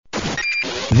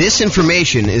This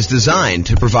information is designed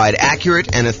to provide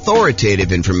accurate and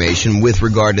authoritative information with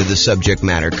regard to the subject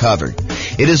matter covered.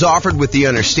 It is offered with the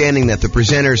understanding that the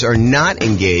presenters are not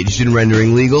engaged in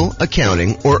rendering legal,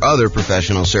 accounting, or other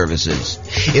professional services.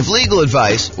 If legal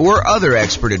advice or other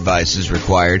expert advice is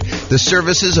required, the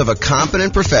services of a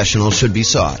competent professional should be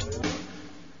sought.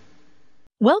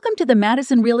 Welcome to the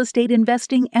Madison Real Estate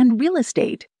Investing and Real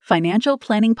Estate Financial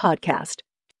Planning Podcast.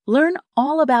 Learn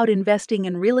all about investing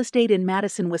in real estate in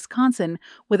Madison, Wisconsin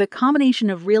with a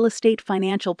combination of real estate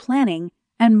financial planning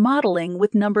and modeling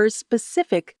with numbers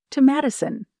specific to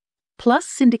Madison. Plus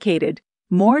syndicated,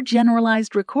 more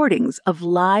generalized recordings of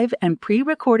live and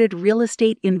pre-recorded real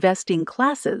estate investing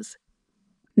classes.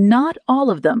 Not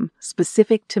all of them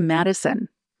specific to Madison.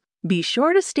 Be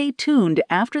sure to stay tuned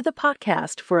after the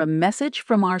podcast for a message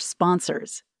from our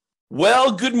sponsors.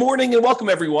 Well, good morning and welcome,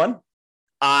 everyone.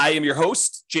 I am your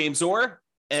host, James Orr,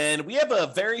 and we have a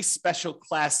very special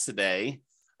class today,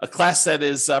 a class that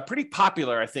is pretty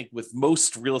popular, I think, with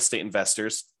most real estate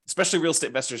investors, especially real estate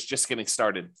investors just getting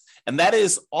started. And that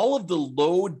is all of the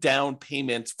low down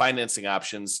payment financing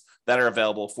options that are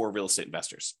available for real estate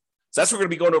investors. So that's what we're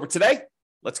going to be going over today.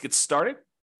 Let's get started.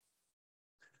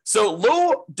 So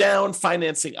low down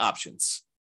financing options.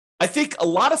 I think a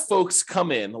lot of folks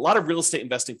come in, a lot of real estate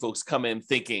investing folks come in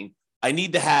thinking, I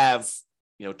need to have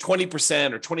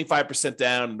 20% or 25%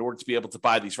 down in order to be able to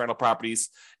buy these rental properties.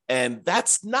 And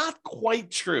that's not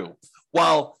quite true.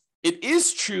 While it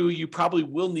is true, you probably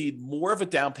will need more of a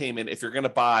down payment if you're going to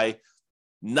buy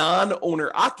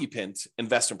non-owner occupant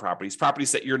investment properties,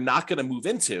 properties that you're not going to move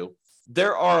into.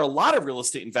 There are a lot of real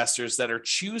estate investors that are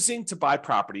choosing to buy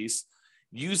properties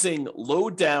using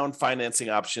low down financing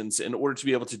options in order to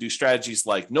be able to do strategies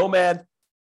like nomad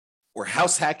or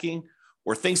house hacking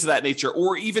or things of that nature,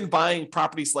 or even buying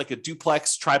properties like a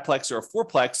duplex, triplex, or a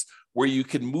fourplex, where you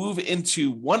can move into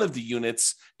one of the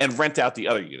units and rent out the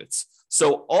other units.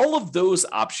 So all of those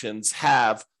options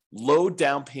have low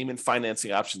down payment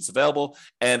financing options available.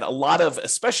 And a lot of,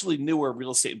 especially newer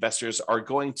real estate investors, are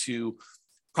going to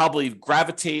probably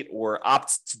gravitate or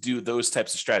opt to do those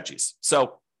types of strategies.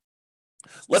 So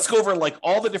let's go over like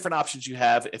all the different options you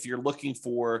have if you're looking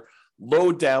for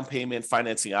low down payment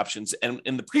financing options. And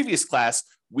in the previous class,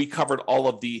 we covered all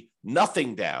of the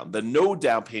nothing down, the no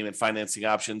down payment financing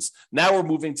options. Now we're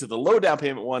moving to the low down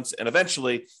payment ones. And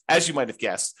eventually, as you might have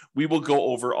guessed, we will go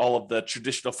over all of the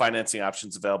traditional financing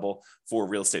options available for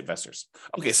real estate investors.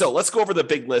 Okay, so let's go over the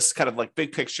big list, kind of like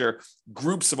big picture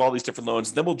groups of all these different loans.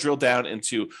 And then we'll drill down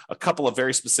into a couple of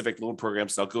very specific loan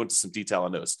programs, and I'll go into some detail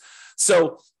on those.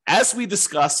 So as we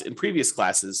discussed in previous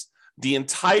classes, the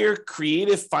entire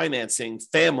creative financing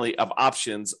family of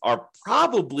options are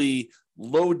probably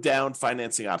low down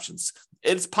financing options.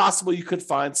 It's possible you could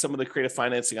find some of the creative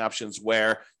financing options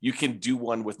where you can do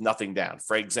one with nothing down.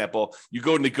 For example, you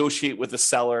go negotiate with a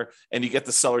seller and you get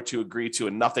the seller to agree to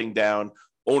a nothing down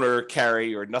owner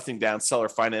carry or nothing down seller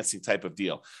financing type of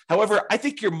deal. However, I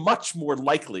think you're much more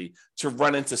likely to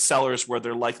run into sellers where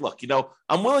they're like, look,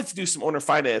 I'm willing to do some owner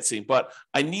financing, but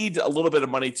I need a little bit of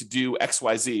money to do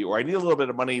XYZ, or I need a little bit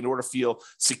of money in order to feel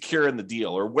secure in the deal,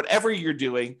 or whatever you're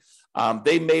doing.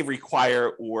 They may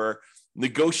require or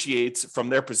negotiate from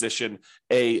their position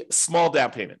a small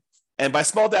down payment. And by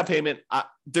small down payment,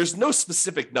 there's no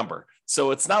specific number.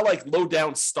 So it's not like low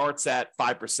down starts at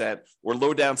 5% or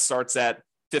low down starts at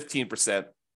 15%.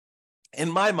 In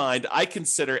my mind, I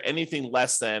consider anything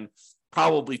less than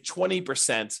probably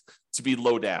 20% to be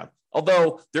low down.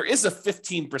 Although there is a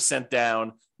 15%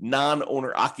 down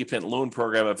non-owner occupant loan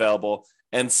program available.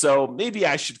 And so maybe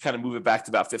I should kind of move it back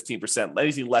to about 15%.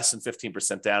 Anything less than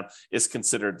 15% down is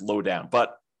considered low down,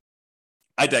 but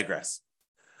I digress.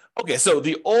 Okay, so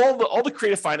all the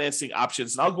creative financing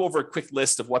options, and I'll go over a quick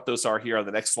list of what those are here on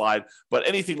the next slide, but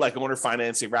anything like owner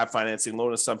financing, wrap financing,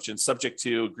 loan assumption, subject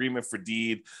to agreement for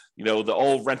deed, the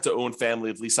old rent-to-own family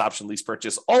of lease option, lease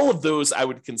purchase, all of those I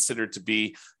would consider to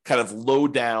be kind of low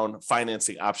down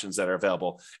financing options that are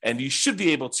available. And you should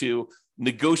be able to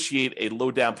negotiate a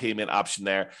low down payment option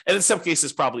there. And in some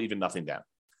cases, probably even nothing down.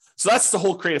 So that's the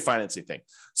whole creative financing thing.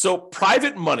 So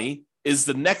private money is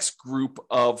the next group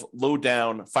of low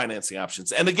down financing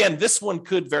options. And again, this one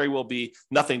could very well be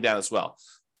nothing down as well.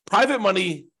 Private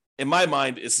money, in my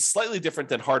mind, is slightly different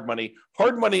than hard money.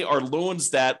 Hard money are loans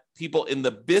that people in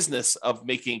the business of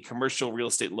making commercial real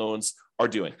estate loans are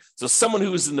doing. So someone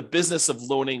who is in the business of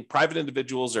loaning private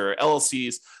individuals or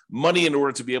LLCs money in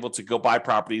order to be able to go buy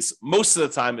properties. Most of the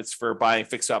time it's for buying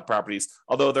fixed out properties,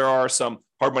 although there are some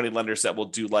hard money lenders that will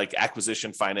do like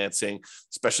acquisition financing,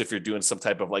 especially if you're doing some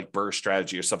type of like BRRRR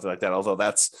strategy or something like that, although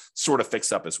that's sort of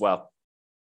fixed up as well.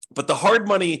 But the hard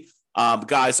money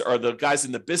guys are the guys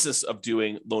in the business of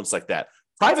doing loans like that.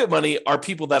 Private money are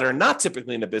people that are not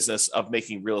typically in the business of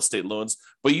making real estate loans,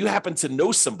 but you happen to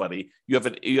know somebody, you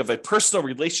have a personal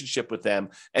relationship with them,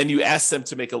 and you ask them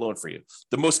to make a loan for you.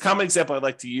 The most common example I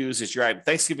like to use is you're at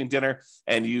Thanksgiving dinner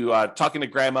and you talking to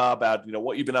grandma about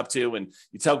what you've been up to, and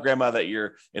you tell grandma that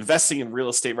you're investing in real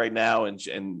estate right now and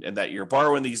that you're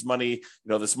borrowing this money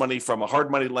from a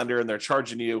hard money lender, and they're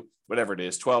charging you whatever it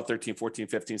is, 12, 13, 14,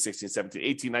 15, 16, 17,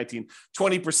 18, 19,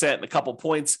 20% and a couple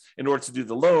points in order to do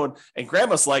the loan. And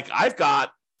grandma's like, I've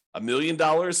got $1 million in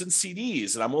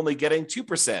CDs and I'm only getting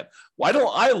 2%. Why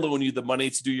don't I loan you the money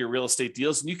to do your real estate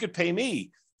deals? And you could pay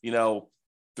me,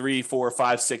 3, 4,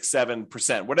 5, 6,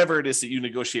 7%, whatever it is that you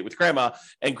negotiate with grandma.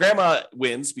 And grandma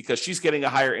wins because she's getting a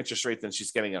higher interest rate than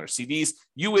she's getting on her CDs.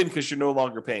 You win because you're no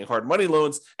longer paying hard money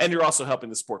loans and you're also helping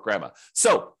to support grandma.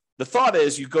 So the thought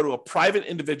is you go to a private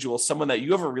individual, someone that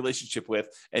you have a relationship with,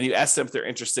 and you ask them if they're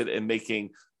interested in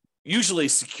making usually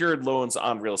secured loans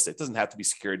on real estate. It doesn't have to be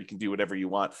secured. You can do whatever you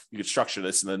want. You can structure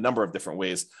this in a number of different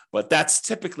ways, but that's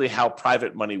typically how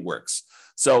private money works.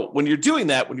 So when you're doing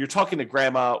that, when you're talking to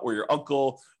grandma or your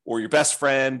uncle or your best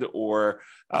friend or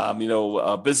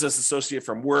a business associate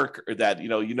from work, or that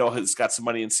has got some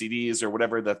money in CDs or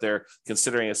whatever that they're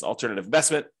considering as an alternative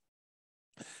investment,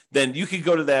 then you can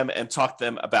go to them and talk to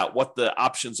them about what the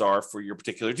options are for your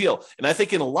particular deal. And I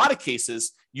think in a lot of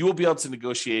cases, you will be able to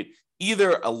negotiate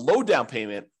either a low down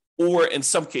payment or in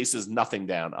some cases, nothing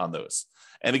down on those.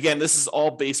 And again, this is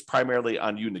all based primarily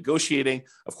on you negotiating.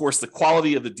 Of course, the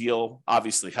quality of the deal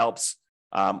obviously helps.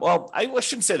 I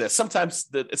shouldn't say that. Sometimes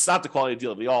it's not the quality of the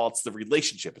deal at all. It's the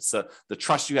relationship. It's the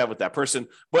trust you have with that person.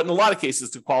 But in a lot of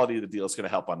cases, the quality of the deal is going to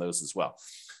help on those as well.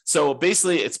 So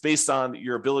basically, it's based on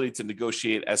your ability to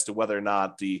negotiate as to whether or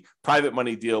not the private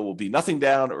money deal will be nothing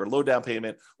down or low down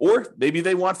payment, or maybe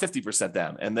they want 50%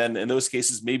 down. And then in those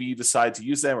cases, maybe you decide to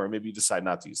use them or maybe you decide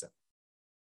not to use them.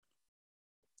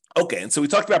 Okay, and so we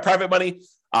talked about private money.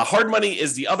 Hard money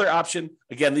is the other option.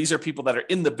 Again, these are people that are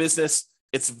in the business.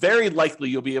 It's very likely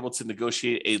you'll be able to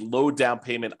negotiate a low down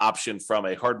payment option from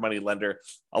a hard money lender.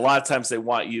 A lot of times they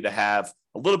want you to have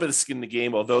a little bit of skin in the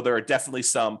game, although there are definitely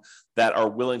some that are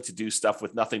willing to do stuff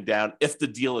with nothing down if the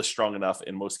deal is strong enough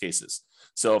in most cases.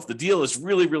 So if the deal is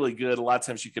really, really good, a lot of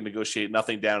times you can negotiate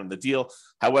nothing down in the deal.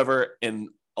 However, in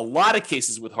a lot of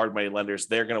cases with hard money lenders,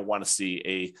 they're going to want to see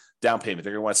a down payment.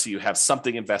 They're going to want to see you have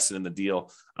something invested in the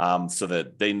deal so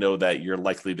that they know that you're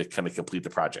likely to kind of complete the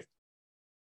project.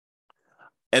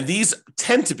 And these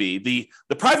tend to be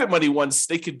the private money ones.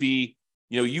 They could be,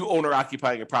 you owner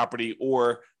occupying a property,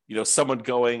 or someone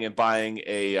going and buying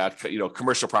a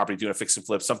commercial property, doing a fix and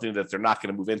flip, something that they're not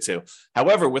going to move into.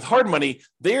 However, with hard money,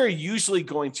 they're usually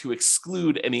going to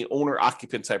exclude any owner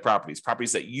occupant type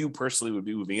properties that you personally would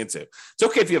be moving into. It's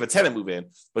okay if you have a tenant move in,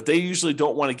 but they usually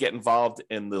don't want to get involved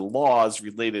in the laws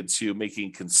related to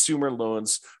making consumer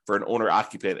loans for an owner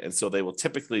occupant. And so they will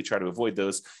typically try to avoid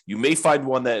those. You may find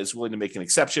one that is willing to make an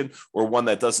exception, or one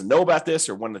that doesn't know about this,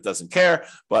 or one that doesn't care.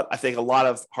 But I think a lot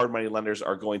of hard money lenders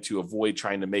are going to avoid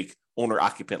trying to make owner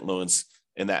occupant loans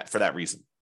for that reason.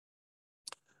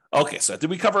 Okay, so did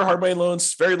we cover hard money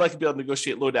loans? Very likely to be able to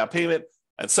negotiate low down payment.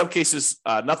 In some cases,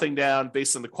 nothing down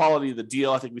based on the quality of the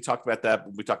deal. I think we talked about that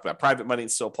when we talked about private money.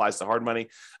 It still applies to hard money,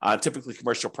 typically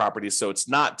commercial properties. So it's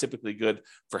not typically good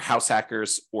for house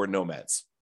hackers or nomads.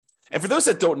 And for those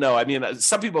that don't know,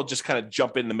 some people just kind of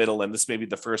jump in the middle, and this may be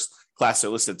the first class they're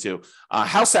listed to.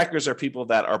 House hackers are people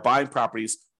that are buying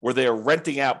properties where they are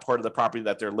renting out part of the property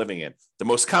that they're living in. The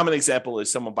most common example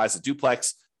is someone buys a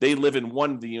duplex, they live in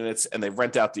one of the units and they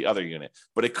rent out the other unit.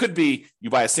 But it could be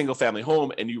you buy a single family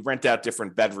home and you rent out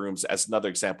different bedrooms, as another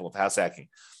example of house hacking.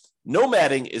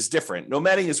 Nomading is different.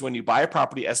 Nomading is when you buy a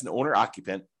property as an owner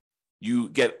occupant. You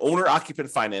get owner occupant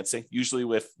financing, usually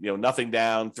with nothing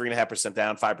down, 3.5%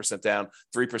 down, 5% down,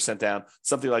 3% down,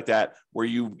 something like that, where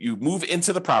you move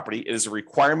into the property. It is a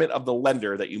requirement of the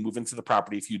lender that you move into the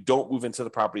property. If you don't move into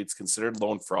the property, it's considered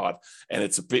loan fraud, and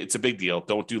it's a big deal.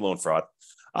 Don't do loan fraud.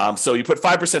 So you put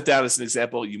 5% down as an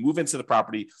example. You move into the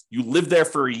property. You live there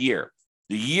for a year.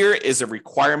 The year is a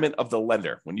requirement of the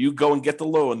lender. When you go and get the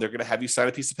loan, they're going to have you sign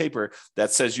a piece of paper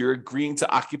that says you're agreeing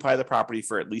to occupy the property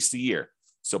for at least a year.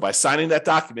 So by signing that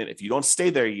document, if you don't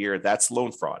stay there a year, that's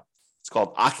loan fraud. It's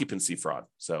called occupancy fraud.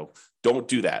 So don't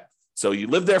do that. So you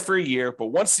live there for a year, but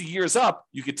once the year is up,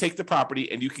 you can take the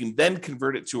property and you can then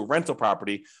convert it to a rental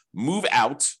property, move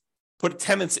out, put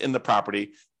tenants in the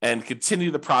property, and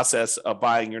continue the process of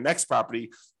buying your next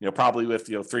property, probably with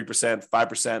 3%,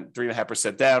 5%,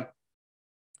 3.5% down.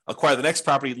 Acquire the next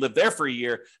property, live there for a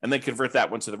year, and then convert that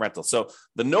one to the rental. So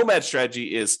the nomad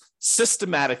strategy is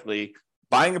systematically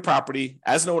buying a property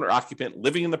as an owner occupant,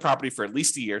 living in the property for at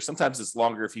least a year. Sometimes it's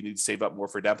longer if you need to save up more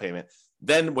for a down payment.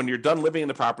 Then when you're done living in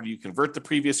the property, you convert the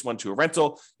previous one to a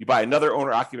rental, you buy another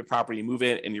owner occupant property, you move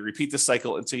in, and you repeat the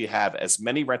cycle until you have as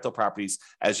many rental properties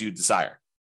as you desire.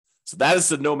 So that is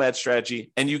the nomad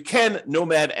strategy. And you can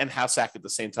nomad and house hack at the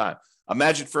same time.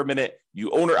 Imagine for a minute,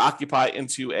 you owner occupy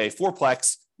into a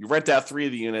fourplex, you rent out 3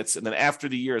 of the units, and then after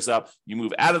the year is up, you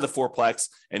move out of the fourplex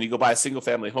and you go buy a single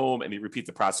family home and you repeat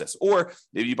the process. Or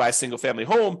maybe you buy a single family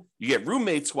home, you get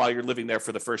roommates while you're living there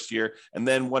for the first year. And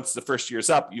then once the first year is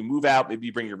up, you move out, maybe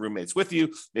you bring your roommates with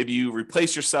you, maybe you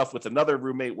replace yourself with another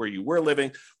roommate where you were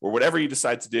living, or whatever you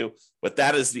decide to do. But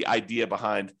that is the idea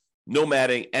behind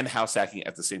nomading and house hacking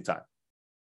at the same time.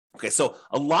 Okay, so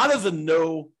a lot of the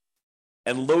no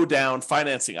and low down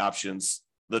financing options,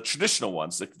 the traditional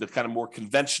ones, the kind of more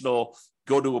conventional,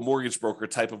 go to a mortgage broker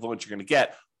type of loans you're going to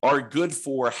get, are good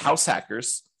for house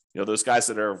hackers. Those guys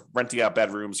that are renting out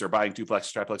bedrooms or buying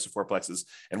duplexes, triplexes, or fourplexes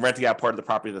and renting out part of the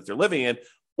property that they're living in,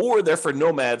 or they're for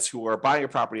nomads who are buying a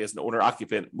property as an owner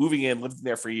occupant, moving in, living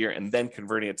there for a year, and then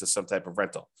converting it to some type of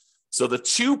rental. So the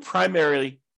two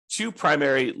primary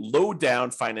low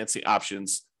down financing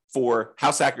options for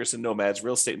house hackers and nomads,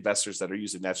 real estate investors that are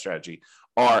using that strategy,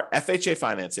 are FHA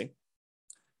financing.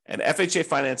 And FHA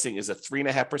financing is a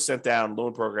 3.5% down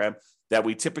loan program that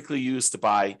we typically use to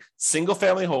buy single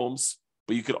family homes,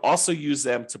 but you could also use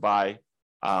them to buy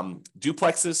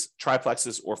duplexes,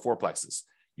 triplexes, or fourplexes.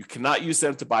 You cannot use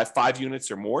them to buy 5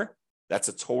 units or more. That's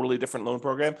a totally different loan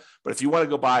program. But if you want to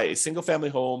go buy a single family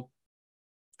home,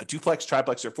 a duplex,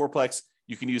 triplex, or fourplex,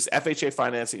 you can use FHA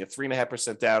financing, a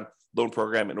 3.5% down loan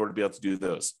program, in order to be able to do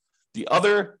those. The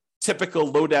other typical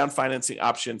low down financing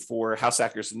option for house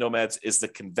hackers and nomads is the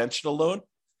conventional loan,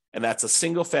 and that's a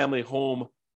single family home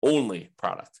only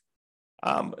product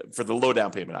for the low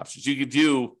down payment options. You could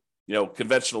do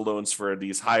conventional loans for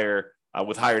these higher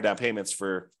with higher down payments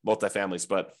for multifamilies,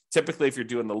 but typically if you're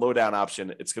doing the low down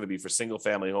option, it's going to be for single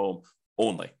family home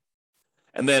only.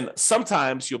 And then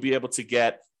sometimes you'll be able to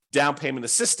get down payment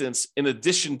assistance in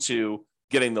addition to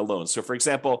getting the loan. So for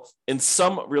example, in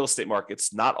some real estate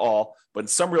markets, not all, but in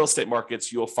some real estate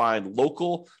markets, you'll find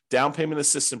local down payment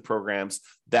assistance programs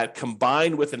that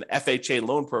combine with an FHA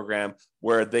loan program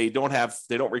where they don't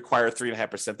require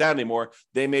 3.5% down anymore.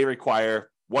 They may require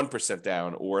 1%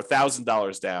 down or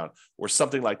 $1,000 down or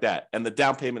something like that. And the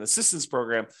down payment assistance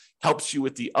program helps you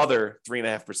with the other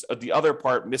 3.5%, the other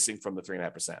part missing from the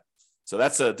 3.5%. So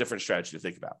that's a different strategy to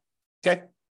think about. Okay.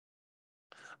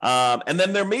 And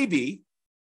then there may be,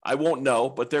 I won't know,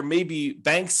 but there may be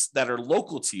banks that are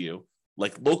local to you,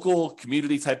 like local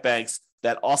community type banks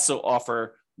that also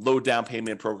offer low down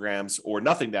payment programs or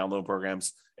nothing down loan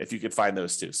programs, if you could find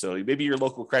those too. So maybe your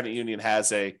local credit union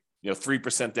has a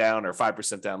 3% down or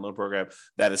 5% down loan program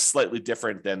that is slightly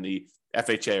different than the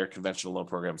FHA or conventional loan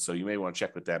program. So you may want to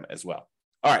check with them as well.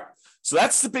 All right. So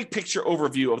that's the big picture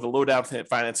overview of the low down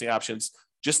financing options.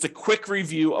 Just a quick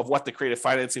review of what the creative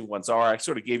financing ones are. I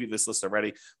sort of gave you this list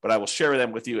already, but I will share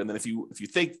them with you. And then if you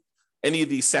think any of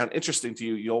these sound interesting to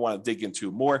you, you'll want to dig into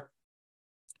more.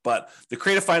 But the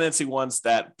creative financing ones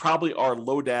that probably are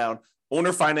low down: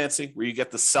 owner financing, where you get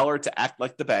the seller to act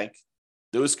like the bank.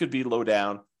 Those could be low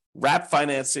down. Wrap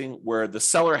financing, where the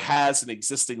seller has an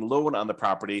existing loan on the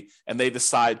property and they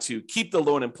decide to keep the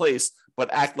loan in place, but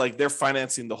act like they're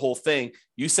financing the whole thing.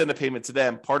 You send a payment to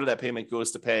them. Part of that payment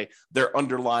goes to pay their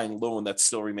underlying loan that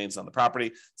still remains on the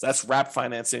property. So that's wrap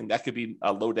financing. That could be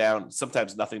low down,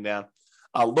 sometimes nothing down.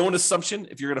 Loan assumption,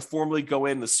 if you're going to formally go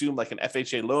in and assume like an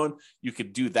FHA loan, you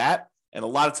could do that. And a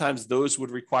lot of times those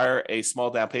would require a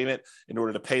small down payment in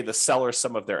order to pay the seller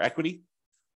some of their equity.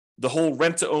 The whole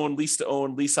rent to own, lease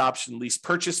option, lease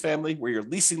purchase family, where you're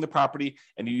leasing the property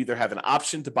and you either have an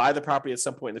option to buy the property at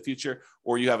some point in the future,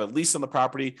 or you have a lease on the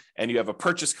property and you have a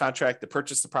purchase contract to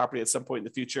purchase the property at some point in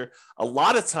the future. A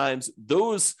lot of times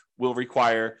those will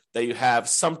require that you have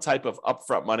some type of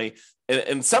upfront money. And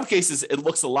in some cases, it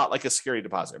looks a lot like a security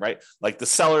deposit, right? Like the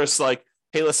seller is like,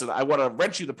 hey, listen, I want to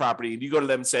rent you the property. And you go to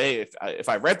them and say, hey, if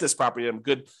I rent this property, I'm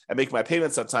good at making my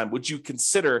payments on time. Would you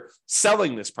consider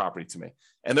selling this property to me?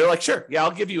 And they're like, sure, yeah,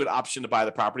 I'll give you an option to buy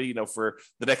the property, for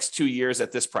the next 2 years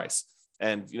at this price.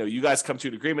 And, you guys come to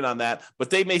an agreement on that, but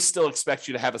they may still expect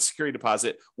you to have a security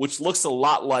deposit, which looks a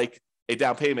lot like a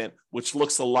down payment, which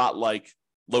looks a lot like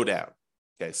low down.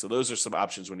 Okay. So those are some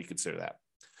options when you consider that.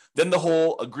 Then the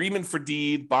whole agreement for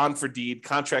deed, bond for deed,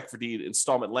 contract for deed,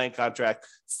 installment land contract,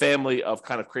 family of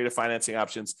kind of creative financing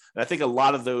options. And I think a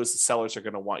lot of those sellers are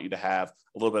going to want you to have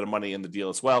a little bit of money in the deal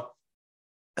as well.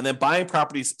 And then buying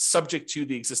properties subject to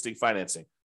the existing financing,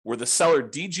 where the seller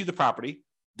deeds you the property,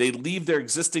 they leave their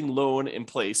existing loan in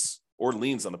place or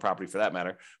liens on the property for that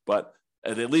matter, but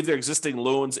they leave their existing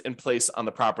loans in place on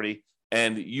the property,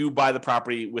 and you buy the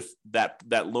property with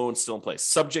that loan still in place,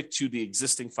 subject to the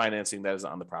existing financing that is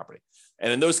on the property.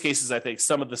 And in those cases, I think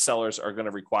some of the sellers are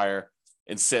going to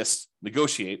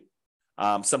negotiate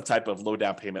some type of low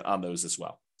down payment on those as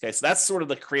well. Okay, so that's sort of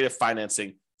the creative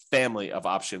financing family of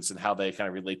options and how they kind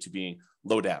of relate to being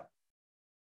low down.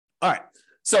 All right,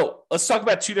 so let's talk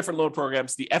about two different loan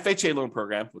programs, the FHA loan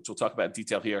program, which we'll talk about in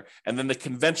detail here, and then the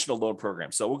conventional loan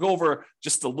program. So we'll go over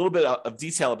just a little bit of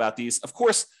detail about these. Of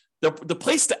course, the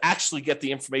place to actually get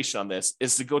the information on this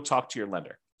is to go talk to your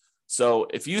lender. So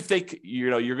if you think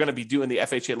you're going to be doing the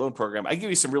FHA loan program, I give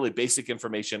you some really basic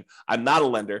information. I'm not a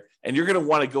lender, and you're going to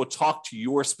want to go talk to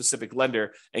your specific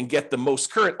lender and get the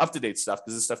most current up-to-date stuff,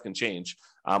 because this stuff can change.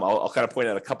 I'll kind of point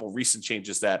out a couple of recent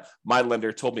changes that my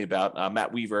lender told me about.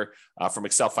 Matt Weaver from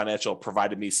Excel Financial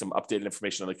provided me some updated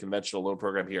information on the conventional loan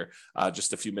program here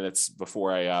just a few minutes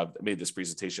before I made this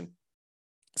presentation.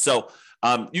 So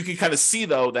you can kind of see,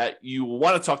 though, that you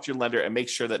want to talk to your lender and make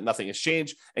sure that nothing has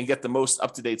changed and get the most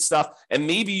up-to-date stuff. And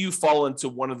maybe you fall into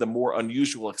one of the more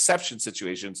unusual exception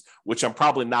situations, which I'm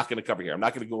probably not going to cover here. I'm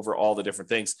not going to go over all the different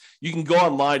things. You can go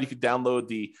online, you can download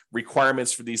the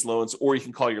requirements for these loans, or you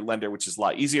can call your lender, which is a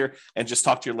lot easier, and just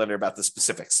talk to your lender about the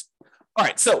specifics. All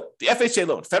right, so the FHA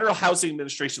loan, Federal Housing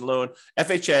Administration loan,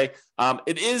 FHA,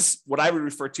 it is what I would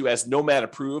refer to as nomad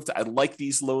approved. I like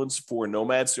these loans for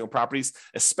nomads who own properties,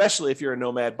 especially if you're a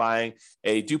nomad buying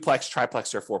a duplex,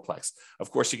 triplex, or fourplex.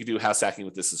 Of course, you can do house hacking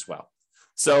with this as well.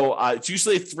 So it's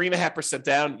usually 3.5%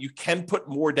 down. You can put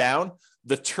more down.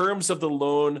 The terms of the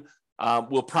loan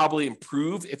will probably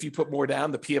improve if you put more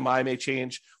down. The PMI may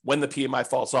change when the PMI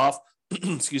falls off.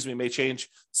 May change.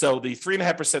 So the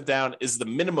 3.5% down is the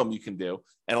minimum you can do.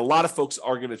 And a lot of folks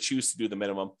are going to choose to do the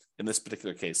minimum in this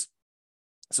particular case.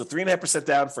 So 3.5%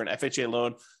 down for an FHA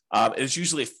loan. It is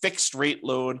usually a fixed rate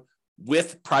loan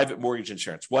with private mortgage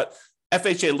insurance, what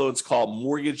FHA loans call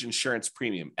mortgage insurance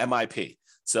premium, MIP.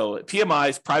 So PMI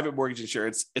is private mortgage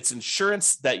insurance. It's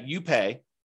insurance that you pay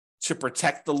to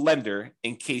protect the lender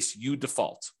in case you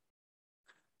default.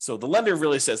 So the lender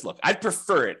really says, look, I'd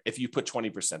prefer it if you put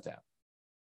 20% down.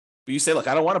 But you say, look,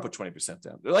 I don't want to put 20%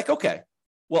 down. They're like, okay,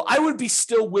 well, I would be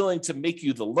still willing to make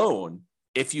you the loan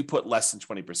if you put less than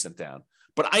 20% down,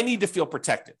 but I need to feel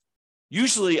protected.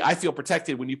 Usually I feel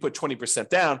protected when you put 20%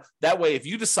 down. That way, if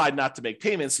you decide not to make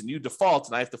payments and you default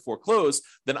and I have to foreclose,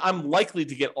 then I'm likely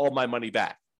to get all my money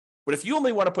back. But if you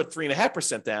only want to put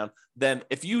 3.5% down, then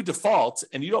if you default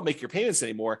and you don't make your payments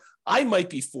anymore, I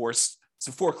might be forced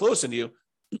to foreclose on you,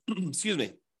 excuse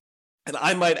me, and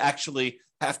I might actually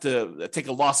have to take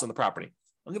a loss on the property.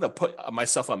 I'm going to put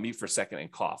myself on mute for a second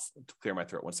and cough to clear my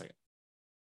throat. 1 second.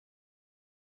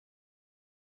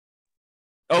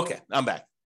 Okay, I'm back.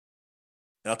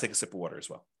 And I'll take a sip of water as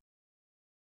well.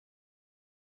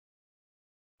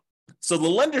 So the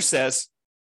lender says,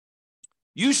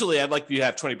 usually I'd like you to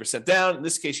have 20% down. In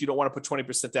this case, you don't want to put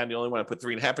 20% down. You only want to put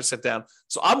 3.5% down.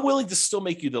 So I'm willing to still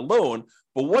make you the loan.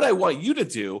 But what I want you to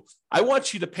do, I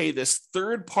want you to pay this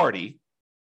third party,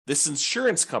 this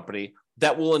insurance company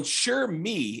that will insure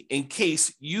me in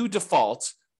case you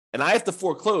default and I have to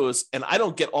foreclose and I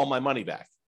don't get all my money back.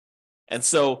 And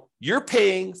so you're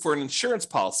paying for an insurance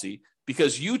policy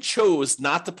because you chose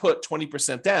not to put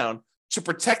 20% down to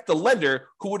protect the lender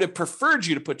who would have preferred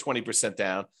you to put 20%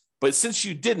 down. But since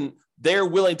you didn't, they're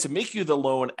willing to make you the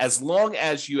loan as long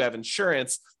as you have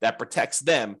insurance that protects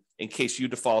them in case you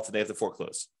default and they have to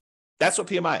foreclose. That's what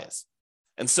PMI is.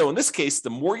 And so in this case, the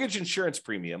mortgage insurance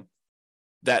premium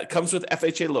that comes with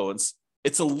FHA loans,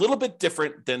 it's a little bit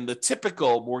different than the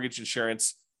typical mortgage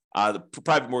insurance, the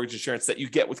private mortgage insurance that you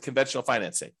get with conventional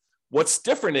financing. What's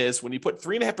different is when you put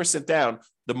 3.5% down,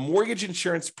 the mortgage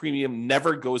insurance premium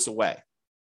never goes away.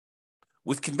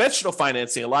 With conventional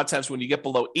financing, a lot of times when you get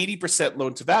below 80%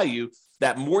 loan to value,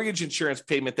 that mortgage insurance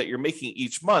payment that you're making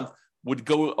each month would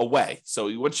go away.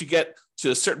 So once you get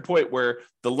to a certain point where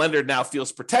the lender now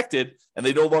feels protected and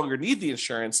they no longer need the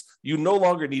insurance, you no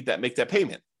longer need that, make that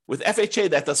payment. With FHA,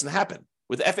 that doesn't happen.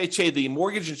 With FHA, the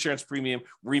mortgage insurance premium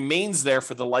remains there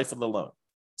for the life of the loan.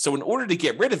 So in order to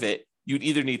get rid of it, you'd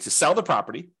either need to sell the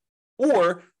property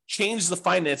or change the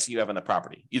financing you have on the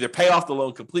property, either pay off the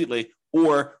loan completely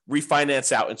or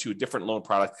refinance out into a different loan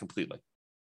product completely.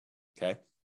 Okay.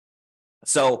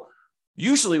 So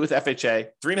usually with FHA,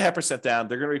 3.5% down,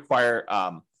 they're going to require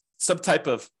some type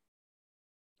of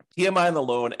PMI on the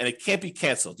loan, and it can't be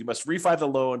canceled. You must refi the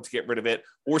loan to get rid of it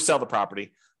or sell the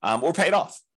property or pay it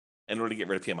off in order to get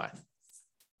rid of PMI.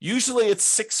 Usually it's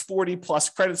 640 plus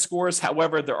credit scores.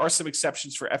 However, there are some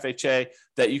exceptions for FHA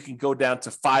that you can go down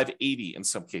to 580 in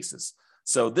some cases.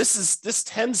 So this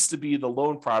tends to be the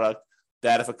loan product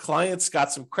that if a client's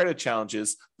got some credit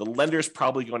challenges, the lender is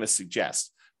probably going to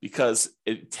suggest, because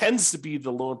it tends to be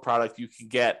the loan product you can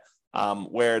get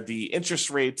where the interest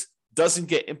rate doesn't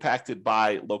get impacted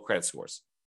by low credit scores.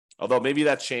 Although maybe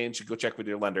that's changed, you go check with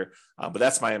your lender, but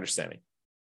that's my understanding.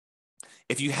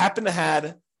 If you happen to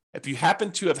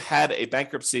have had a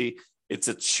bankruptcy, it's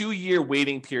a 2-year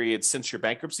waiting period since your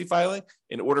bankruptcy filing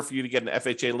in order for you to get an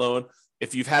FHA loan.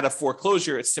 If you've had a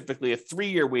foreclosure, it's typically a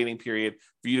 3-year waiting period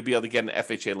for you to be able to get an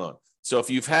FHA loan. So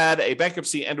if you've had a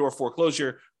bankruptcy and or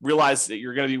foreclosure, realize that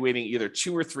you're going to be waiting either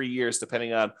 2 or 3 years,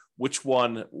 depending on which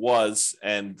one was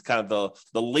and kind of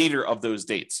the later of those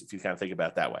dates, if you kind of think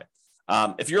about it that way.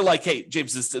 If you're like, hey,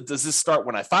 James, does this start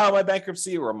when I file my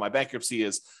bankruptcy, or my bankruptcy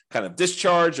is kind of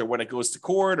discharged, or when it goes to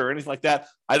court or anything like that?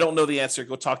 I don't know the answer.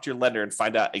 Go talk to your lender and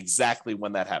find out exactly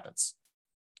when that happens.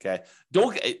 Okay.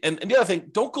 And the other thing,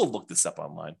 don't go look this up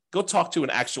online. Go talk to an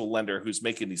actual lender who's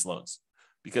making these loans,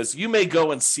 because you may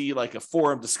go and see like a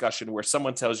forum discussion where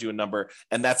someone tells you a number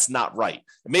and that's not right.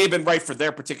 It may have been right for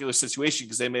their particular situation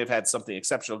because they may have had something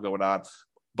exceptional going on,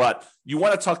 but you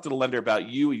want to talk to the lender about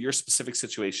you, your specific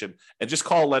situation, and just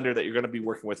call a lender that you're going to be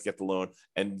working with to get the loan,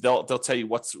 and they'll tell you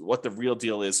what the real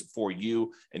deal is for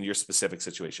you and your specific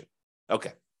situation.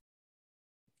 Okay.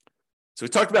 So we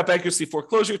talked about bankruptcy,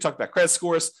 foreclosure, we talked about credit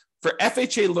scores. For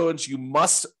FHA loans, you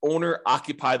must owner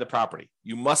occupy the property.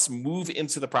 You must move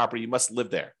into the property. You must live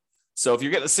there. So if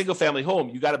you're getting a single family home,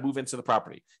 you got to move into the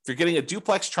property. If you're getting a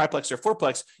duplex, triplex, or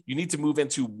fourplex, you need to move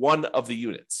into one of the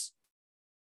units.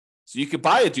 So you could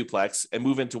buy a duplex and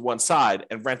move into one side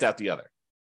and rent out the other.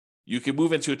 You can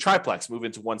move into a triplex, move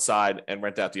into one side and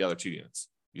rent out the other 2 units.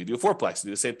 You can do a fourplex, do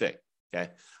the same thing.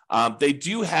 Okay. They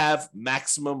do have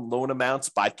maximum loan amounts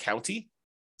by county.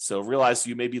 So realize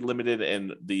you may be limited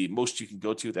in the most you can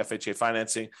go to with FHA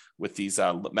financing with these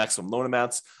maximum loan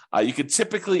amounts. You can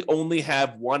typically only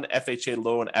have one FHA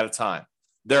loan at a time.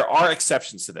 There are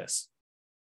exceptions to this.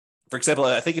 For example,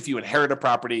 I think if you inherit a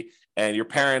property and your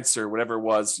parents or whatever it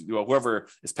was, whoever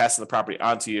is passing the property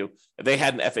onto you, if they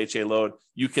had an FHA loan,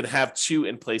 you can have 2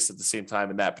 in place at the same time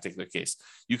in that particular case.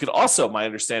 You could also, my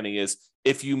understanding is,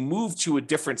 if you move to a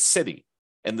different city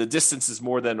and the distance is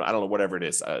more than, I don't know, whatever it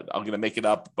is, I'm going to make it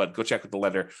up, but go check with the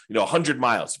lender, 100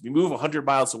 miles. If you move 100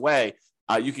 miles away,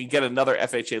 you can get another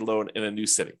FHA loan in a new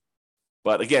city.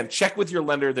 But again, check with your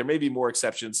lender. There may be more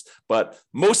exceptions, but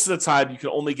most of the time you can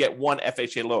only get one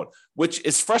FHA loan, which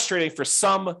is frustrating for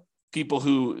some people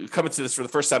who come into this for the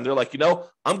first time. They're like,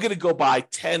 I'm going to go buy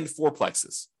 10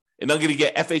 fourplexes and I'm going to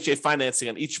get FHA financing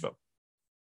on each of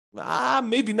them.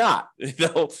 Maybe not.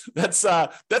 That's going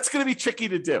to be tricky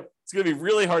to do. It's going to be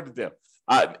really hard to do.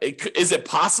 Is it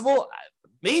possible?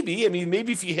 Maybe. I mean,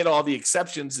 maybe if you hit all the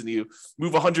exceptions and you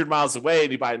move 100 miles away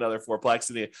and you buy another fourplex,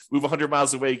 and you move 100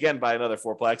 miles away again, buy another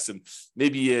fourplex, and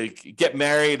maybe you get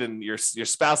married and your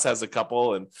spouse has a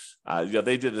couple and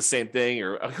they did the same thing,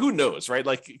 or who knows, right?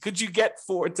 Like, could you get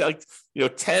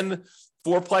 10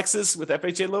 fourplexes with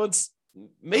FHA loans?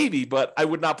 Maybe, but I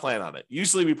would not plan on it.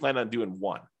 Usually we plan on doing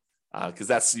one because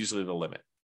that's usually the limit.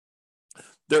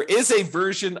 There is a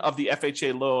version of the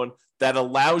FHA loan that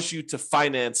allows you to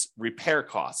finance repair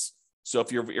costs. So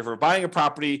if you're buying a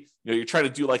property, you're trying to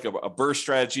do like a BRRRR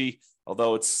strategy,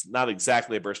 although it's not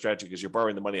exactly a BRRRR strategy because you're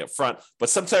borrowing the money up front, but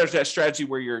sometimes that strategy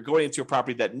where you're going into a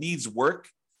property that needs work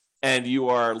and you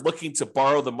are looking to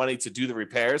borrow the money to do the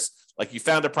repairs, like you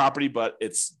found a property, but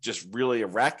it's just really a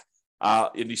wreck.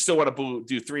 And you still want to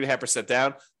do 3.5%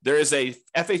 down. There is a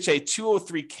FHA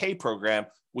 203K program,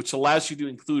 which allows you to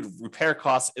include repair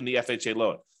costs in the FHA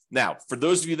loan. Now, for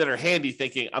those of you that are handy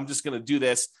thinking, I'm just going to do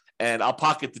this and I'll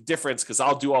pocket the difference because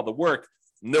I'll do all the work.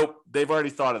 Nope, they've already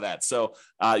thought of that. So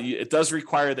it does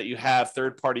require that you have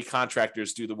third-party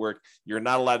contractors do the work. You're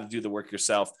not allowed to do the work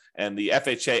yourself. And the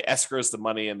FHA escrows the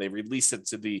money and they release it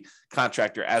to the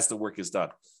contractor as the work is done.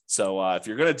 So if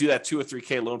you're going to do that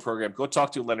 203K loan program, go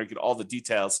talk to a lender, get all the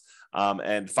details,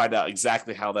 and find out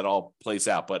exactly how that all plays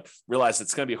out. But realize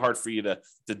it's going to be hard for you to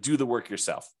do the work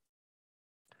yourself.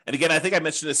 And again, I think I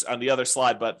mentioned this on the other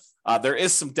slide, but there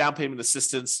is some down payment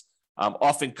assistance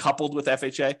often coupled with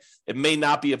FHA. It may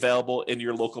not be available in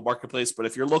your local marketplace, but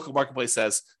if your local marketplace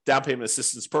has down payment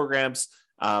assistance programs,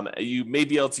 you may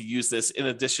be able to use this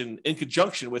in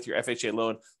conjunction with your FHA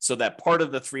loan so that part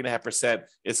of the 3.5%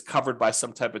 is covered by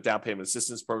some type of down payment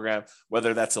assistance program,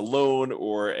 whether that's a loan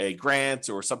or a grant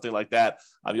or something like that.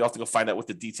 You'll have to go find out what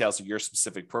the details of your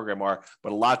specific program are,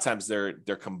 but a lot of times they're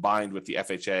combined with the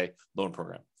FHA loan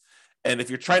program. And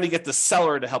if you're trying to get the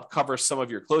seller to help cover some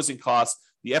of your closing costs,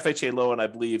 the FHA loan, I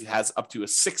believe, has up to a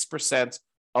 6%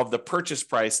 of the purchase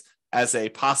price as a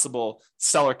possible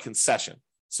seller concession.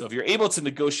 So if you're able to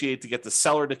negotiate to get the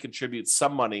seller to contribute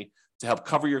some money to help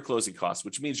cover your closing costs,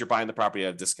 which means you're buying the property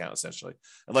at a discount, essentially,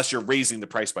 unless you're raising the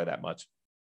price by that much.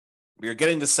 You're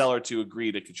getting the seller to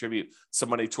agree to contribute some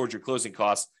money towards your closing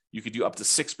costs. You could do up to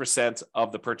 6%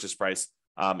 of the purchase price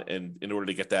in order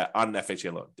to get that on an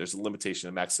FHA loan. There's a limitation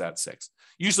to max out at 6.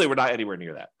 Usually we're not anywhere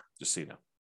near that, just so you know.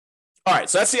 All right,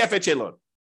 so that's the FHA loan.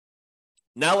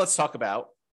 Now let's talk about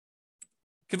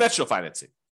conventional financing.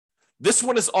 This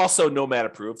one is also Nomad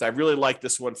approved. I really like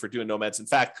this one for doing Nomads. In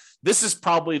fact, this is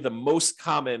probably the most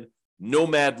common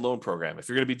Nomad loan program. If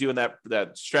you're going to be doing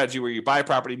that strategy where you buy a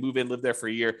property, move in, live there for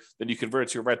a year, then you convert it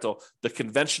to a rental, the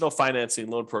conventional financing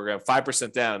loan program,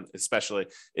 5% down especially,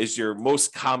 is your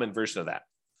most common version of that.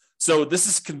 So this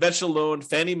is conventional loan,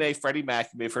 Fannie Mae, Freddie Mac,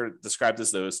 you may have heard it described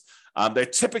as those. They're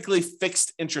typically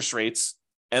fixed interest rates,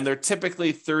 and they're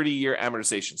typically 30-year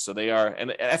amortization. So they are,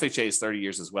 and FHA is 30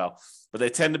 years as well, but they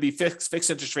tend to be fixed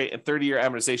interest rate and 30-year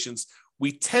amortizations.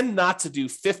 We tend not to do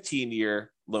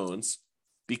 15-year loans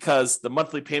because the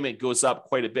monthly payment goes up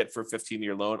quite a bit for a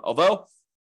 15-year loan. Although,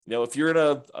 if you're in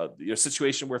a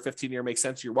situation where 15-year makes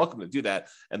sense, you're welcome to do that.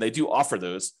 And they do offer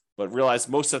those, but realize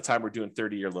most of the time we're doing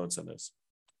 30-year loans on those.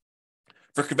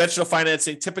 For conventional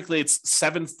financing, typically it's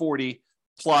 740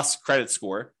 plus credit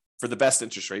score for the best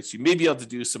interest rates. You may be able to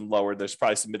do some lower. There's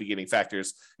probably some mitigating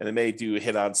factors, and they may do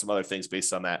hit on some other things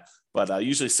based on that. But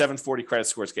usually 740 credit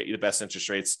scores get you the best interest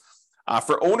rates.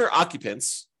 For owner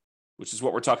occupants, which is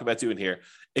what we're talking about doing here,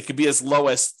 it could be as low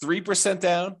as 3%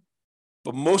 down,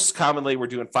 but most commonly we're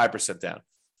doing 5% down.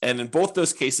 And in both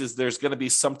those cases, there's going to be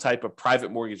some type of private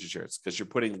mortgage insurance because you're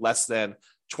putting less than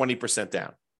 20%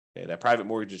 down. Okay, that private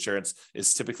mortgage insurance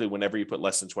is typically whenever you put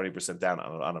less than 20% down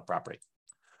on a property.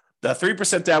 The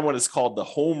 3% down one is called the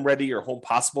Home Ready or Home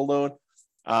Possible loan.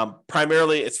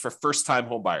 Primarily, it's for first-time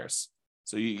home buyers.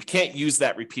 So you can't use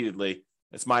that repeatedly.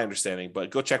 That's my understanding, but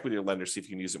go check with your lender, see if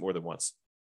you can use it more than once.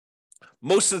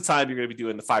 Most of the time, you're going to be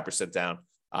doing the 5% down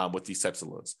with these types of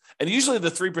loans. And usually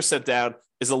the 3% down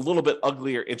is a little bit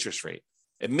uglier interest rate.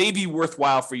 It may be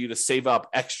worthwhile for you to save up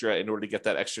extra in order to get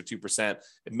that extra 2%.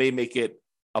 It may make it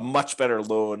a much better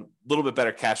loan, a little bit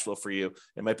better cash flow for you.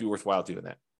 It might be worthwhile doing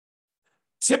that.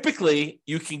 Typically,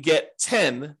 you can get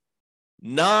 10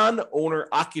 non-owner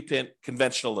occupant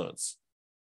conventional loans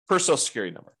per Social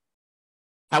Security number.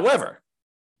 However,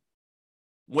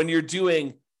 when you're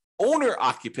doing owner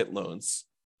occupant loans,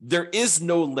 there is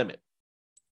no limit.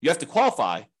 You have to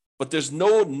qualify, but there's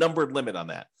no numbered limit on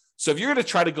that. So if you're going to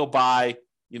try to go buy,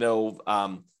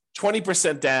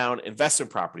 20% down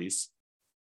investment properties,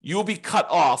 you will be cut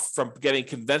off from getting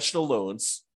conventional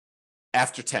loans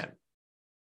after 10.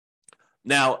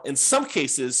 Now, in some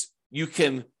cases, you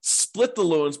can split the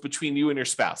loans between you and your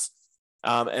spouse.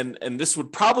 And this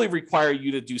would probably require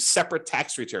you to do separate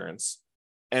tax returns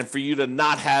and for you to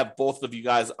not have both of you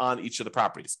guys on each of the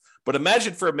properties. But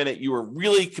imagine for a minute you were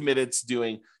really committed to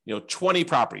doing 20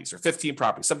 properties or 15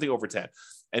 properties, something over 10.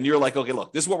 And you're like, okay,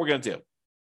 look, this is what we're going to do.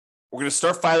 We're going to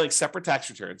start filing separate tax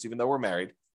returns, even though we're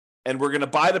married. And we're going to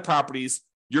buy the properties.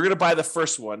 You're going to buy the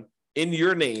first one in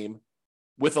your name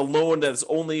with a loan that is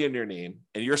only in your name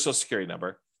and your Social Security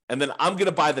number. And then I'm going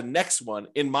to buy the next one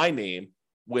in my name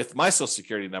with my Social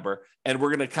Security number. And we're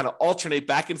going to kind of alternate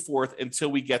back and forth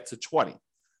until we get to 20.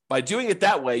 By doing it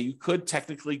that way, you could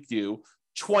technically do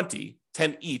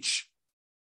 10 each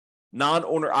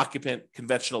non-owner occupant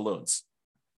conventional loans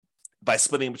by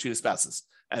splitting between the spouses.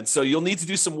 And so you'll need to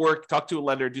do some work, talk to a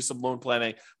lender, do some loan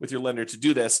planning with your lender to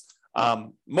do this.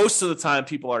 Most of the time,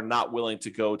 people are not willing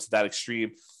to go to that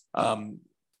extreme.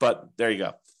 But there you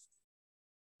go.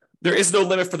 There is no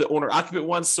limit for the owner occupant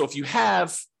ones. So if you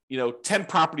have, 10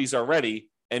 properties already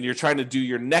and you're trying to do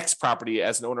your next property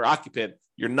as an owner occupant,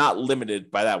 you're not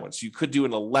limited by that one. So you could do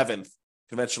an 11th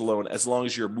conventional loan as long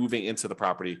as you're moving into the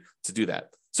property to do that.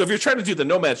 So if you're trying to do the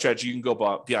nomad strategy, you can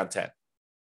go beyond 10.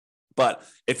 But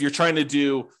if you're trying to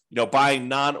do, buying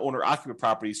non-owner occupant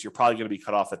properties, you're probably going to be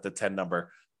cut off at the 10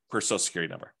 number per Social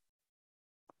Security number.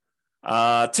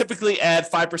 Typically add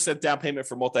 5% down payment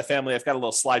for multifamily. I've got a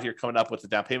little slide here coming up with the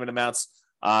down payment amounts.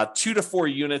 2 to 4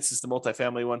 units is the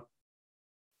multifamily one.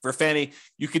 For Fannie,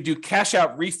 you could do cash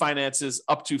out refinances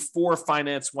up to 4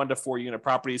 finance 1 to 4 unit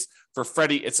properties. For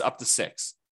Freddie, it's up to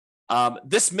 6.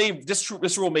 This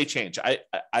rule may change.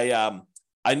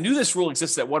 I knew this rule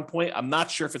existed at one point. I'm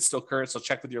not sure if it's still current, so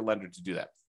check with your lender to do that.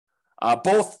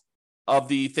 Both of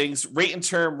the things, rate and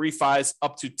term refis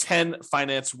up to 10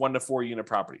 finance 1 to 4 unit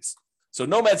properties. So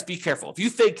nomads, be careful. If you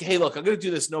think, hey, look, I'm going to do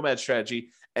this nomad strategy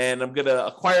and I'm going to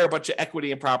acquire a bunch of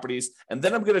equity in properties, and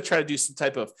then I'm going to try to do some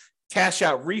type of cash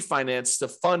out refinance to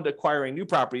fund acquiring new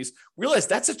properties, realize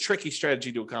that's a tricky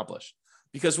strategy to accomplish.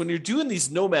 Because when you're doing these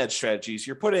nomad strategies,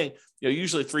 you're putting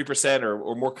usually 3%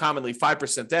 or more commonly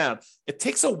 5% down. It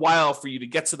takes a while for you to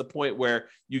get to the point where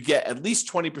you get at least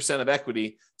 20% of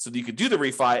equity so that you can do the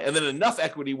refi, and then enough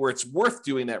equity where it's worth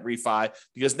doing that refi,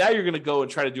 because now you're going to go and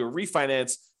try to do a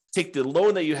refinance, take the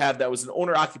loan that you have that was an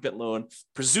owner-occupant loan,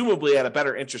 presumably at a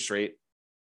better interest rate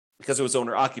because it was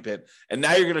owner-occupant, and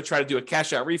now you're going to try to do a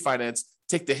cash-out refinance,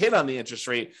 take the hit on the interest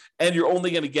rate, and you're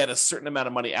only going to get a certain amount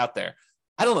of money out there.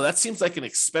 I don't know. That seems like an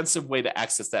expensive way to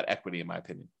access that equity, in my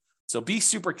opinion. So be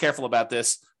super careful about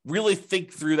this. Really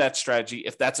think through that strategy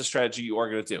if that's a strategy you are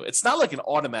going to do. It's not like an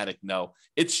automatic no.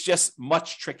 It's just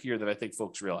much trickier than I think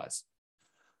folks realize.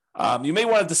 You may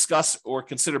want to discuss or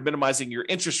consider minimizing your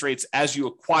interest rates as you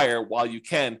acquire while you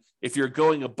can if you're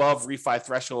going above refi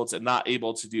thresholds and not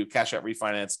able to do cash out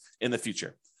refinance in the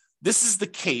future. This is the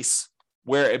case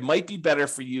where it might be better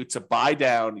for you to buy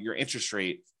down your interest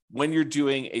rate when you're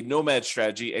doing a nomad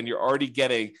strategy and you're already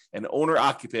getting an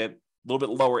owner-occupant, a little bit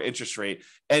lower interest rate,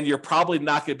 and you're probably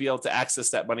not going to be able to access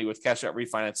that money with cash-out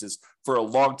refinances for a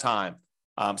long time.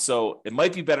 So it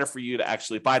might be better for you to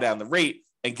actually buy down the rate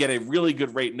and get a really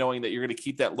good rate knowing that you're going to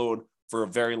keep that loan for a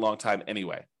very long time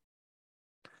anyway.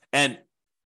 And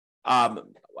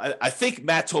I think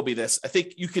Matt told me this. I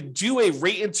think you could do a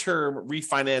rate and term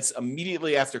refinance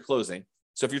immediately after closing.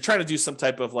 So if you're trying to do some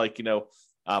type of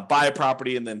buy a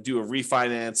property and then do a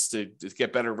refinance to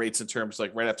get better rates in terms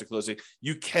right after closing,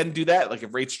 you can do that. Like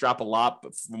if rates drop a lot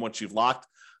from what you've locked,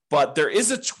 but there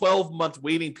is a 12-month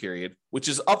waiting period, which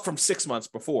is up from 6 months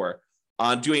before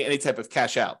on doing any type of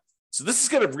cash out. So this is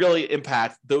going to really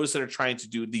impact those that are trying to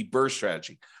do the BRRRR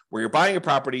strategy, where you're buying a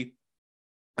property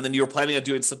and then you're planning on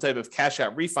doing some type of cash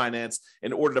out refinance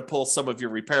in order to pull some of your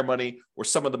repair money or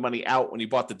some of the money out when you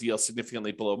bought the deal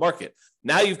significantly below market.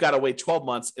 Now you've got to wait 12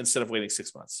 months instead of waiting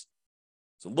 6 months.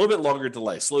 It's a little bit longer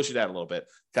delay, slows you down a little bit,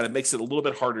 kind of makes it a little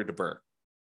bit harder to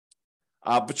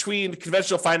BRRRR. Between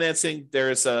conventional financing, there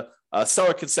is a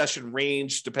seller concession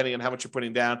range, depending on how much you're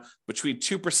putting down, between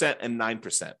 2% and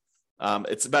 9%.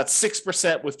 It's about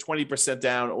 6% with 20%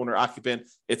 down owner occupant.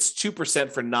 It's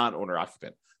 2% for non-owner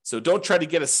occupant. So don't try to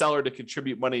get a seller to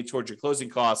contribute money towards your closing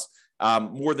costs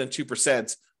more than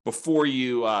 2% before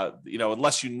you,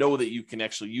 unless you know that you can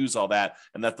actually use all that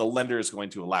and that the lender is going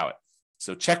to allow it.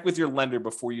 So check with your lender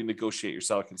before you negotiate your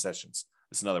seller concessions.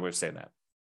 That's another way of saying that.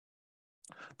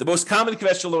 The most common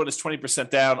conventional loan is 20%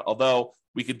 down, although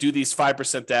we could do these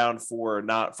 5% down for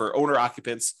owner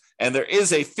occupants, and there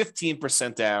is a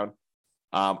 15% down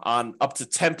on up to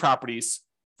 10 properties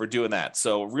for doing that.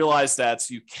 So realize that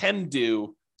you can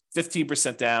do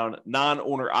 15% down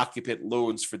non-owner occupant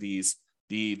loans for these.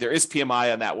 There is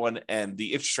PMI on that one, and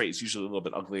the interest rate is usually a little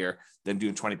bit uglier than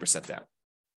doing 20% down.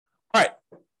 All right,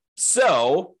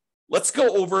 so let's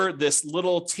go over this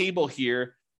little table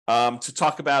here to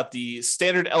talk about the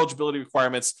standard eligibility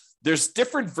requirements. There's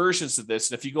different versions of this,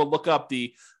 and if you go look up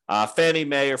the Fannie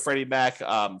Mae or Freddie Mac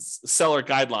seller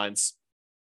guidelines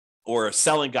or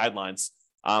selling guidelines,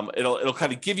 it'll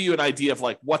kind of give you an idea of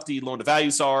what the loan to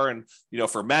values are, and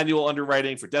for manual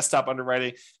underwriting, for desktop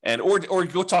underwriting, and or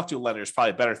go talk to a lender is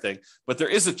probably a better thing. But there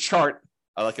is a chart,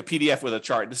 like a PDF with a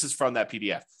chart. This is from that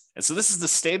PDF, and so this is the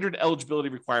standard eligibility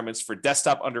requirements for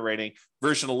desktop underwriting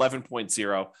version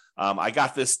 11.0. I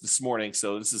got this morning,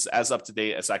 so this is as up to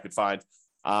date as I could find,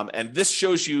 and this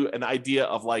shows you an idea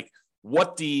of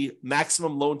what the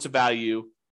maximum loan to value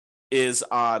is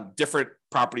on different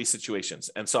property situations.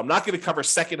 And so I'm not going to cover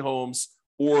second homes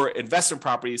or investment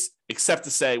properties, except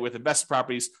to say with investment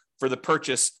properties, for the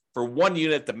purchase for one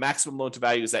unit, the maximum loan to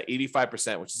value is at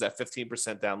 85%, which is that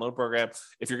 15% down loan program.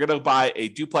 If you're going to buy a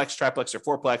duplex, triplex, or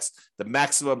fourplex, the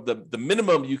maximum, the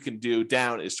minimum you can do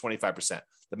down is 25%.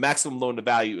 The maximum loan to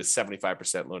value is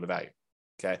 75% loan to value.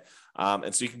 Okay.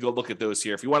 And so you can go look at those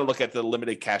here. If you want to look at the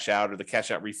limited cash out or the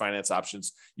cash out refinance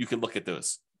options, you can look at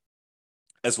those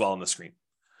as well on the screen.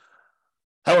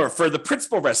 However, for the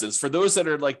principal residents, for those that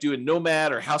are doing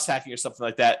nomad or house hacking or something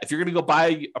like that, if you're going to go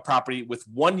buy a property with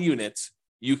one unit,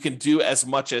 you can do as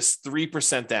much as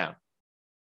 3% down.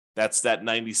 That's that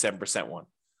 97% one.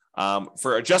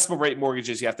 For adjustable rate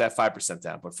mortgages, you have to have 5%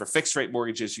 down. But for fixed rate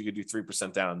mortgages, you could do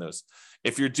 3% down on those.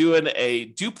 If you're doing a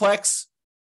duplex,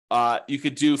 you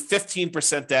could do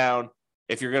 15% down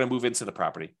if you're going to move into the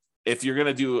property. If you're going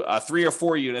to do 3 or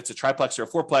 4 units, a triplex or a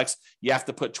fourplex, you have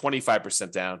to put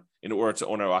 25% down in order to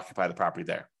owner occupy the property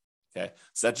there. Okay,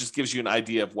 so that just gives you an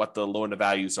idea of what the loan to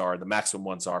values are, the maximum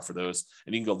ones are for those,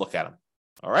 and you can go look at them.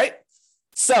 All right.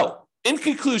 So in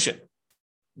conclusion,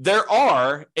 there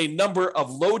are a number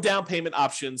of low down payment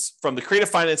options from the creative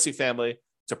financing family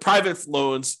to private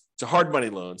loans, to hard money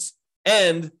loans.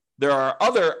 And there are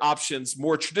other options,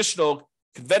 more traditional,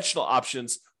 conventional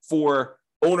options for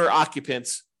owner-occupant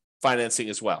financing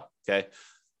as well, okay?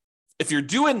 If you're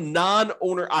doing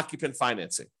non-owner occupant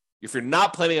financing, if you're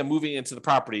not planning on moving into the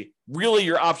property, really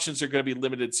your options are going to be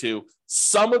limited to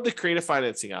some of the creative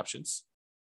financing options,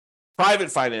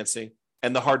 private financing,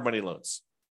 and the hard money loans,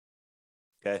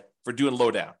 okay, for doing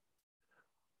low down.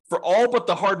 For all but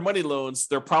the hard money loans,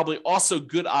 there are probably also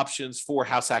good options for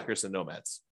house hackers and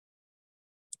nomads.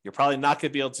 You're probably not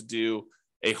going to be able to do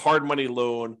a hard money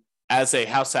loan as a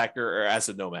house hacker or as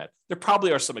a nomad. There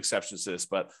probably are some exceptions to this,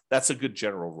 but that's a good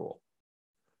general rule.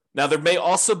 Now, there may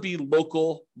also be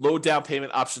local low down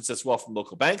payment options as well from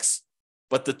local banks,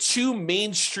 but the two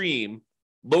mainstream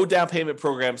low down payment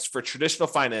programs for traditional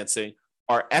financing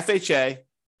are FHA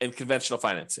and conventional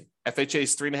financing. FHA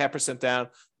is 3.5% down.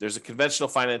 There's a conventional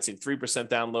financing 3%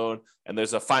 down loan, and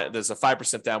there's a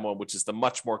 5% down one, which is the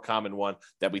much more common one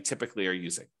that we typically are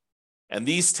using. And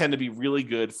these tend to be really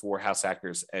good for house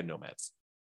hackers and nomads.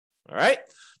 All right,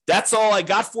 that's all I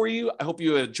got for you. I hope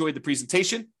you enjoyed the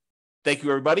presentation. Thank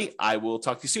you, everybody. I will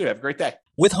talk to you soon. Have a great day.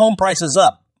 With home prices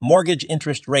up, mortgage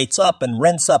interest rates up, and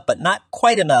rents up, but not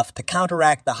quite enough to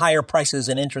counteract the higher prices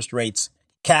and interest rates,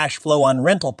 cash flow on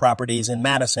rental properties in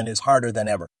Madison is harder than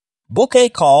ever. Book a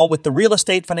call with the Real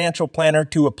Estate Financial Planner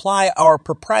to apply our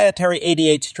proprietary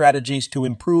 88 strategies to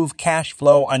improve cash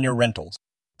flow on your rentals.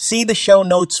 See the show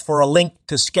notes for a link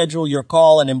to schedule your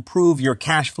call and improve your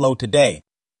cash flow today.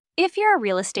 If you're a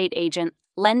real estate agent,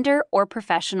 lender, or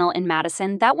professional in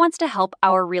Madison that wants to help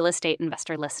our real estate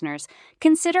investor listeners,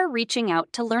 consider reaching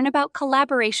out to learn about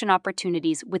collaboration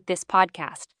opportunities with this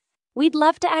podcast. We'd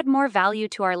love to add more value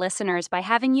to our listeners by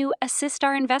having you assist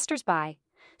our investors buy,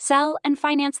 sell, and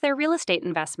finance their real estate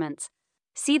investments.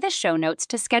 See the show notes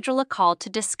to schedule a call to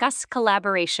discuss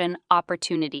collaboration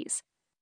opportunities.